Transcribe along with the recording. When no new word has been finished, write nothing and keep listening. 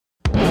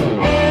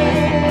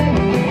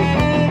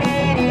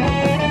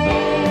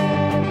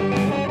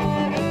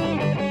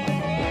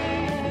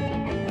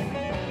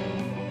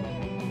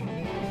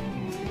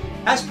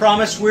As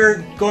promised,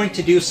 we're going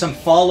to do some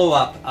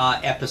follow-up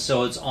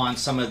episodes on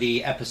some of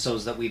the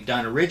episodes that we've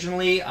done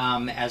originally.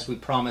 As we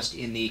promised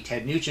in the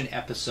Ted Nugent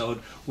episode,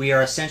 we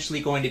are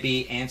essentially going to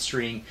be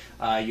answering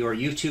your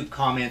YouTube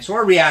comments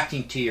or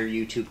reacting to your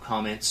YouTube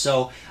comments.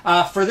 So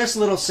for this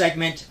little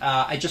segment,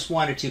 I just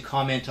wanted to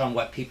comment on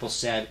what people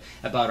said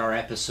about our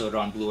episode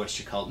on Blue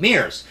Oyster Cult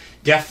Mirrors.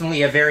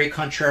 Definitely a very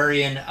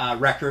contrarian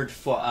record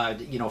for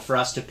for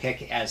us to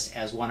pick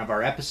as one of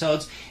our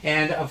episodes.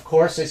 And of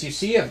course, as you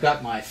see, I've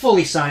got my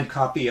fully signed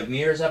copy of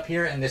Mirrors up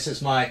here, and this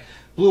is my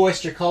Blue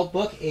Oyster Cult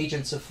book,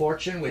 Agents of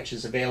Fortune, which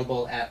is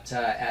available at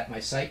my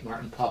site,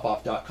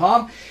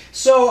 martinpopoff.com.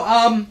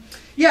 So,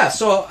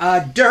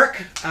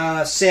 Dirk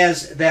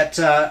says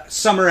that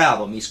summer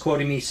album. He's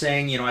quoting me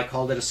saying, I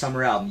called it a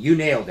summer album. You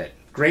nailed it.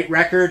 Great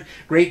record,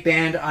 great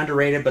band,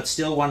 underrated, but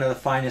still one of the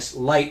finest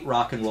light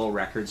rock and roll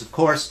records. Of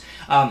course,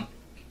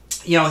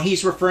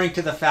 he's referring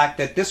to the fact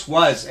that this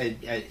was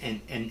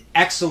an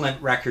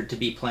excellent record to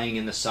be playing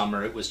in the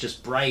summer. It was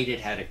just bright, it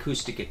had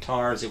acoustic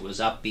guitars, it was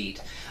upbeat.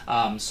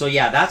 So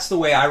yeah, that's the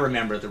way I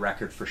remember the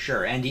record for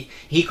sure. And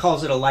he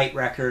calls it a light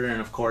record,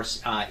 and of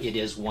course it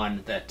is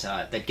one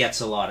that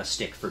gets a lot of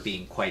stick for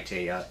being quite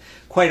a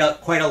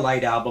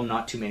light album,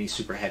 not too many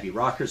super heavy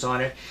rockers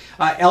on it.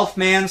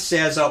 Elfman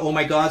says, oh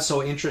my god,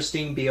 so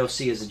interesting,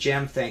 BOC is a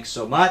gem, thanks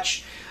so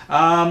much.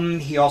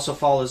 He also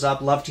follows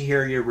up, love to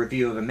hear your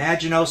review of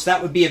Imaginos.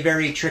 That would be a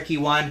very tricky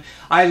one.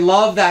 I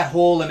love that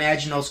whole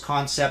Imaginos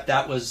concept.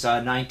 That was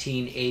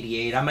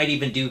 1988. I might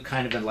even do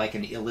kind of like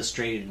an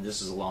illustrated, and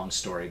this is a long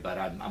story, but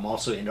I'm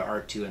also into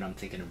art too, and I'm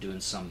thinking of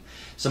doing some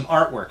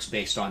artworks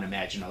based on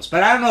Imaginos.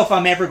 But I don't know if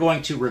I'm ever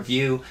going to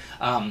review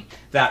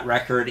that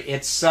record.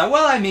 It's,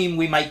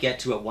 we might get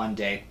to it one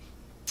day.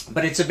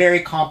 But it's a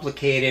very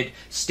complicated,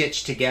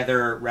 stitched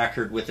together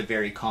record with a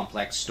very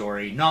complex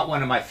story. Not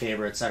one of my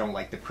favorites. I don't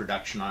like the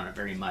production on it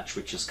very much,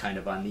 which is kind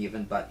of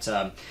uneven. But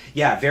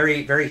yeah,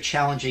 very, very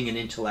challenging and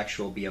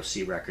intellectual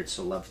BOC record.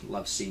 So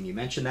love seeing you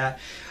mention that.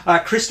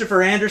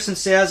 Christopher Anderson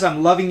says,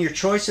 I'm loving your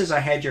choices. I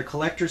had your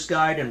collector's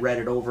guide and read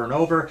it over and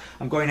over.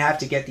 I'm going to have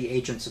to get the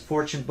Agents of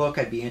Fortune book.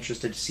 I'd be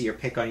interested to see your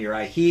pick on your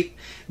iHeap.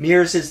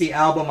 Mirrors is the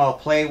album I'll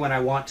play when I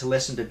want to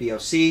listen to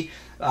BOC.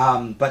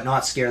 But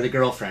not scare the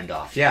girlfriend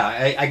off. Yeah,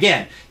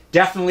 again,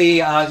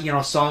 definitely,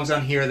 songs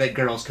on here that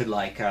girls could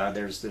like.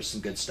 There's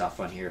some good stuff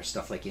on here,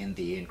 stuff like In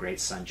Thee and Great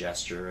Sun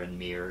Gesture and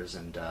Mirrors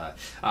and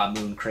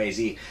Moon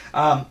Crazy.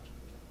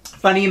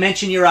 Funny you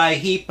mention your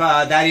iHeap.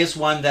 That is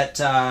one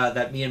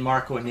that me and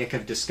Marco and Nick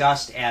have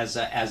discussed as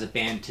a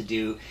band to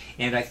do,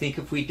 and I think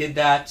if we did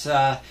that,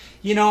 I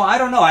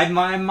don't know.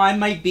 I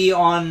might be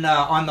on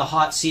the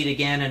hot seat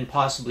again and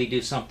possibly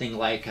do something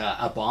like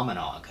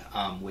Abominog,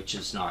 which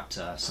is not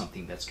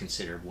something that's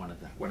considered one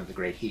of the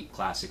great Heap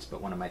classics,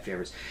 but one of my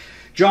favorites.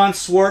 John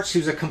Swartz,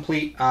 who's a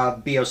complete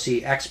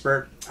BOC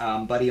expert,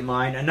 buddy of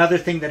mine. Another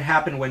thing that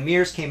happened when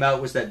Mirrors came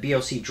out was that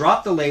BOC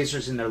dropped the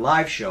lasers in their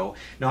live show.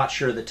 Not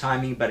sure of the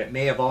timing, but it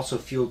may have also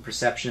fueled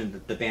perception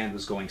that the band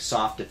was going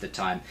soft at the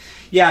time.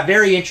 Yeah,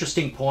 very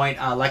interesting point.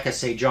 Like I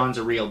say, John's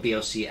a real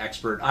BOC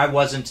expert. I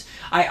wasn't.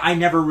 I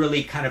never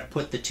really kind of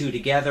put the two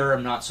together.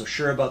 I'm not so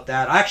sure about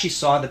that. I actually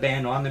saw the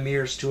band on the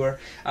Mirrors tour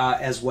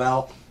as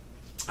well.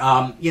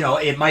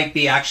 It might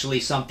be actually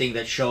something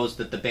that shows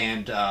that the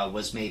band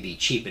was maybe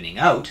cheapening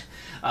out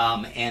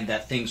and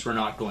that things were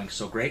not going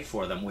so great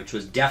for them, which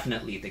was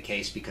definitely the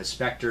case because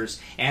Spectres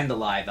and the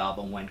live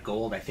album went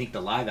gold. I think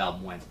the live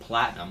album went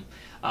platinum.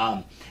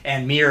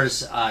 And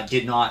Mirrors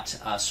did not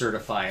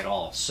certify at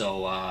all.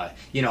 So,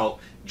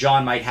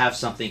 John might have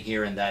something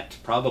here in that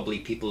probably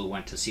people who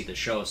went to see the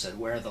show said,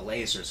 where are the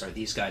lasers? Are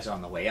these guys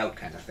on the way out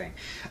kind of thing?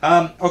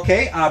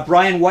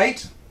 Brian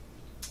White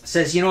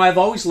says, I've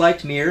always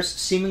liked Mirrors,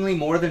 seemingly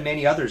more than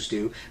many others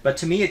do, but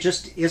to me it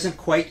just isn't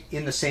quite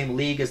in the same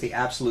league as the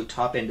absolute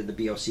top end of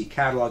the BOC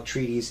catalog,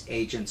 Treaties,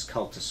 Agents,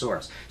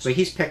 Cultosaurus. So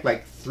he's picked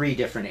like 3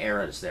 different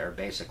eras there,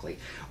 basically.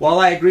 While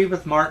I agree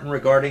with Martin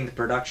regarding the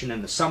production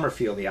and the summer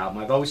feel of the album,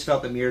 I've always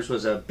felt that Mirrors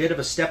was a bit of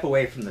a step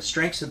away from the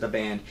strengths of the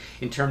band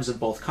in terms of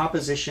both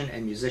composition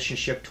and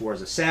musicianship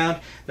towards a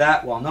sound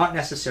that, while not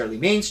necessarily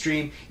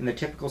mainstream in the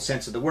typical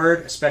sense of the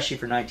word, especially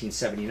for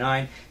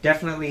 1979,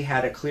 definitely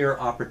had a clear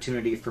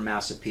opportunity for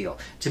mass appeal.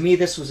 To me,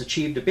 this was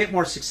achieved a bit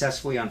more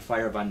successfully on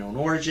Fire of Unknown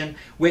Origin,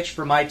 which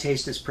for my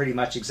taste is pretty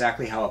much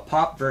exactly how a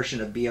pop version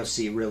of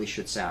BOC really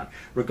should sound.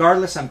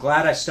 Regardless, I'm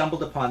glad I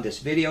stumbled upon this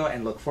video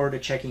and look forward to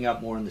checking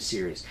out more in the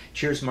series.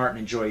 Cheers, Martin.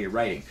 Enjoy your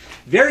writing.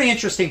 Very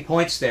interesting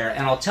points there,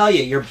 and I'll tell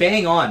you, you're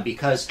bang on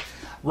because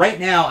right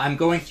now I'm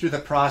going through the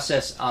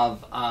process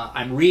of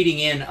I'm reading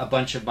in a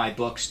bunch of my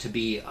books to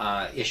be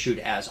issued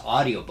as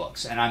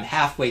audiobooks, and I'm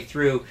halfway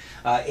through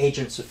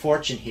Agents of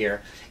Fortune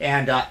here,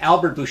 and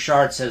Albert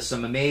Bouchard says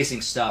some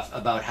amazing stuff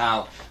about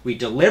how we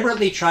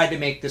deliberately tried to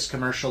make this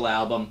commercial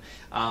album.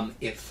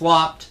 It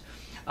flopped.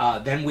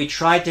 Then we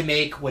tried to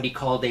make what he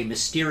called a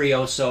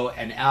Mysterioso,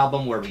 an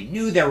album where we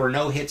knew there were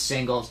no hit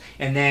singles.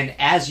 And then,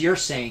 as you're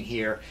saying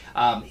here,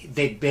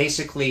 they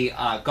basically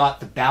got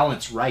the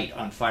balance right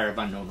on Fire of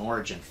Unknown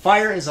Origin.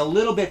 Fire is a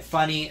little bit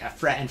funny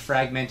and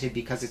fragmented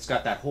because it's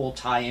got that whole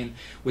tie-in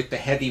with the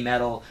heavy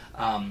metal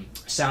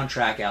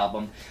soundtrack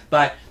album.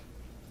 But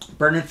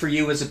Burnin' For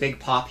You is a big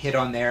pop hit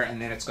on there, and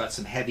then it's got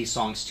some heavy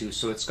songs too.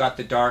 So it's got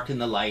the dark and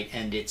the light,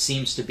 and it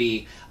seems to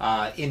be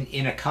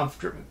in a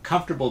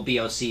comfortable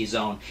BOC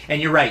zone.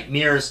 And you're right,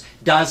 Mirrors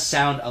does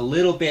sound a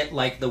little bit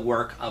like the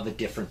work of a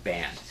different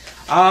band.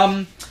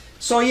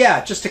 So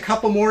yeah, just a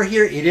couple more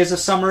here. It is a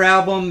summer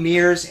album.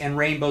 Mirrors and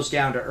Rainbows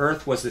Down to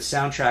Earth was the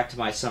soundtrack to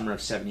my summer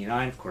of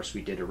 '79. Of course,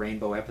 we did a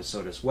Rainbow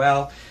episode as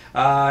well.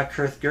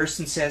 Kurth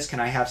Gersten says, can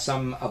I have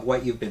some of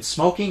what you've been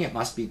smoking? It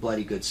must be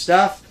bloody good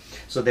stuff.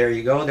 So there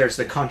you go. There's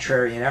the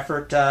contrarian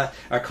effort,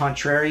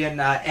 contrarian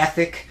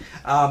ethic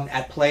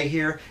at play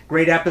here.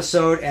 Great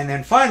episode. And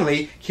then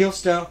finally,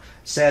 Kielsto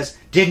says,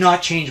 did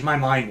not change my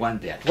mind one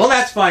bit. Well,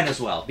 that's fine as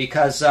well,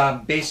 because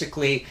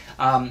basically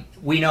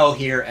we know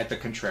here at the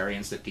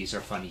Contrarians that these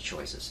are funny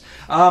choices.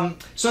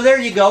 So there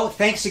you go.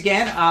 Thanks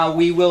again.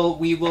 We will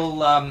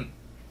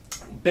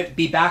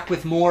be back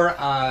with more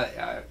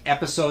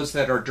episodes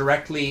that are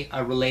directly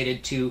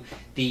related to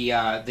the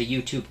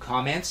YouTube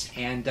comments.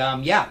 And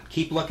yeah,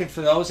 keep looking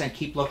for those, and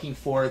keep looking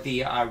for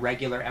the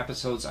regular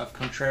episodes of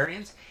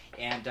Contrarians.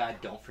 And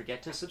don't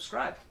forget to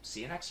subscribe.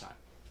 See you next time.